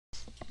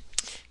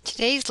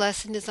Today's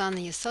lesson is on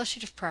the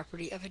associative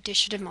property of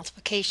addition and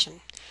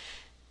multiplication.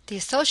 The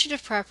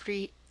associative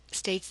property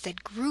states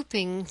that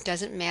grouping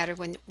doesn't matter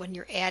when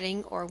you're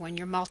adding or when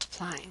you're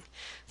multiplying.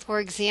 For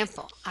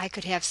example, I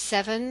could have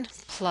 7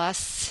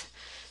 plus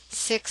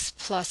 6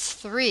 plus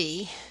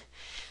 3,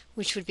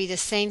 which would be the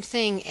same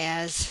thing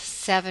as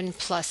 7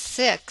 plus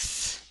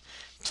 6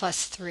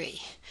 plus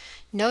 3.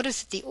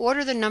 Notice that the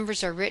order the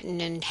numbers are written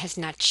in has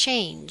not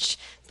changed,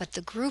 but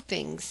the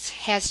groupings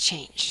has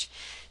changed.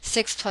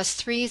 6 plus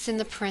 3 is in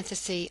the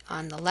parenthesis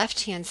on the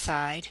left-hand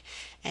side,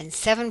 and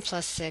 7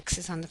 plus 6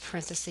 is on the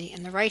parenthesis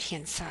in the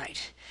right-hand side.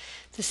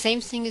 The same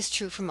thing is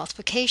true for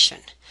multiplication.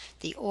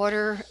 The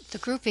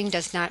grouping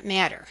does not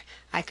matter.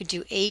 I could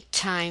do 8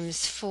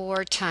 times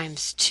 4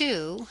 times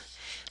 2,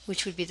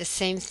 which would be the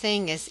same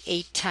thing as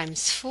 8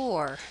 times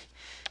 4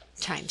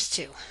 times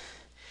 2.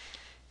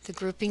 The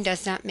grouping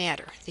does not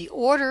matter. The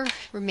order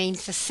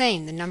remains the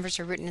same. The numbers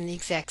are written in the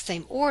exact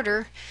same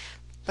order,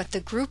 but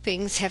the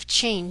groupings have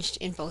changed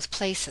in both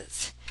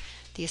places.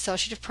 The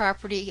associative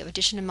property of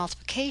addition and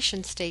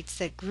multiplication states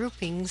that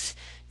groupings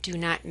do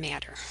not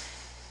matter.